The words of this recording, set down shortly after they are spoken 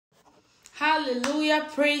Hallelujah.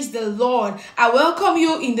 Praise the Lord. I welcome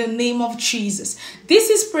you in the name of Jesus. This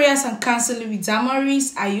is Prayers and Counseling with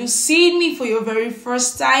Damaris. Are you seeing me for your very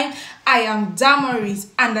first time? I am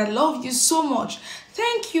Damaris and I love you so much.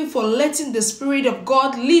 Thank you for letting the Spirit of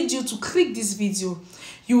God lead you to click this video.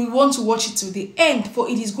 You will want to watch it to the end, for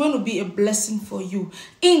it is going to be a blessing for you.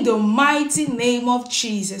 In the mighty name of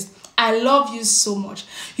Jesus. I love you so much.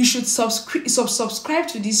 You should subscribe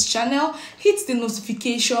to this channel. Hit the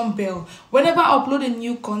notification bell. Whenever I upload a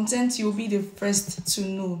new content, you'll be the first to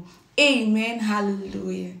know. Amen.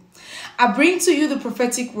 Hallelujah. I bring to you the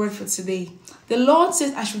prophetic word for today. The Lord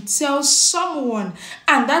says I should tell someone,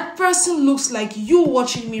 and that person looks like you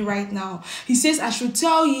watching me right now. He says I should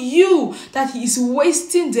tell you that he is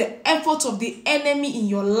wasting the effort of the enemy in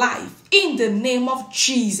your life. In the name of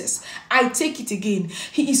Jesus, I take it again.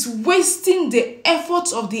 He is wasting the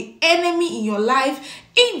efforts of the enemy in your life.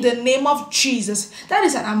 In the name of Jesus. That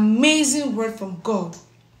is an amazing word from God.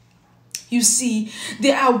 You see,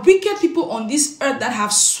 there are wicked people on this earth that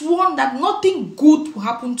have sworn that nothing good will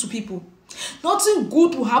happen to people. Nothing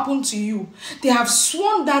good will happen to you. They have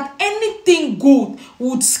sworn that anything good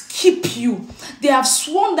would skip you. They have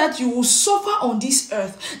sworn that you will suffer on this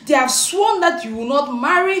earth. They have sworn that you will not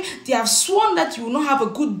marry. They have sworn that you will not have a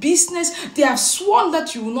good business. They have sworn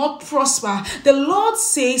that you will not prosper. The Lord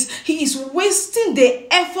says he is wasting the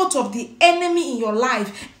effort of the enemy in your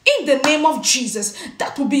life. In the name of Jesus,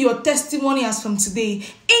 that will be your testimony as from today.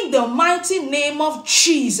 In the mighty name of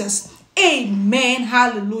Jesus. Amen.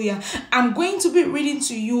 Hallelujah. I'm going to be reading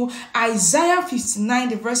to you Isaiah 59,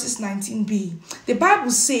 the verses 19b. The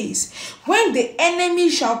Bible says, when the enemy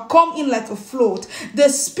shall come in like a flood, the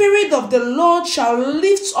Spirit of the Lord shall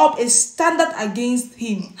lift up a standard against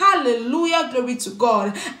him. Hallelujah. Glory to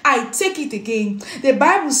God. I take it again. The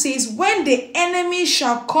Bible says, when the enemy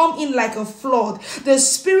shall come in like a flood, the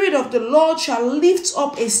Spirit of the Lord shall lift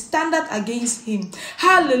up a standard against him.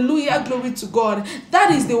 Hallelujah. Glory to God.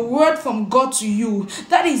 That is the word from God to you.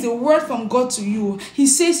 That is the word from God to you. He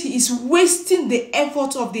says he is wasting the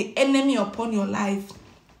effort of the enemy upon your life.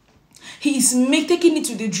 He is taking it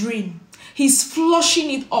to the drain. He's flushing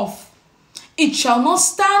it off. It shall not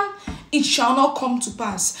stand. It shall not come to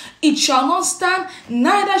pass. It shall not stand,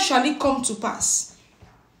 neither shall it come to pass.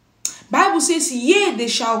 Bible says, yea, they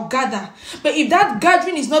shall gather. But if that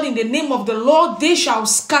gathering is not in the name of the Lord, they shall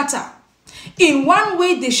scatter. In one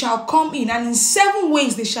way they shall come in, and in 7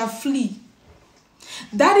 ways they shall flee.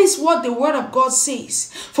 That is what the word of God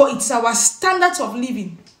says. For it's our standards of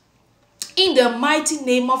living. In the mighty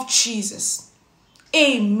name of Jesus.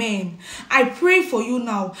 Amen. I pray for you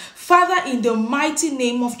now. Father, in the mighty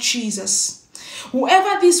name of Jesus.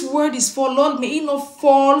 Whoever this word is for, Lord, may it not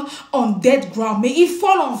fall on dead ground. May it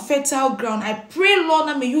fall on fertile ground. I pray, Lord,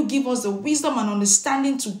 that may you give us the wisdom and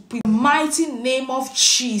understanding to be in the mighty name of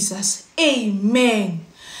Jesus. Amen.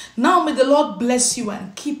 Now may the Lord bless you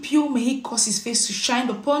and keep you. May he cause his face to shine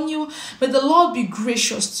upon you. May the Lord be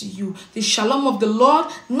gracious to you. The shalom of the Lord,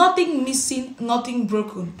 nothing missing, nothing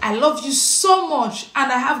broken. I love you so much,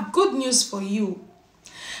 and I have good news for you.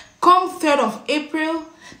 Come 3rd of April,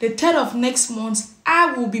 the 3rd of next month,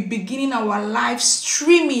 I will be beginning our live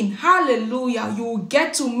streaming. Hallelujah. You will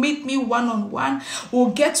get to meet me one-on-one.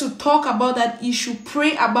 We'll get to talk about that issue,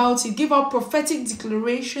 pray about it, give out prophetic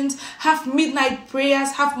declarations, have midnight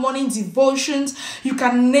prayers, have morning devotions. You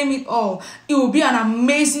can name it all. It will be an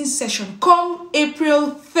amazing session. Come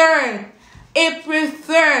April 3rd. April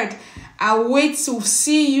 3rd. I wait to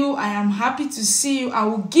see you. I am happy to see you. I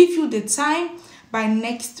will give you the time by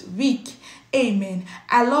next week. Amen.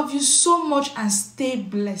 I love you so much, and stay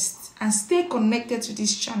blessed and stay connected to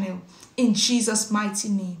this channel in Jesus' mighty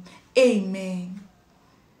name. Amen.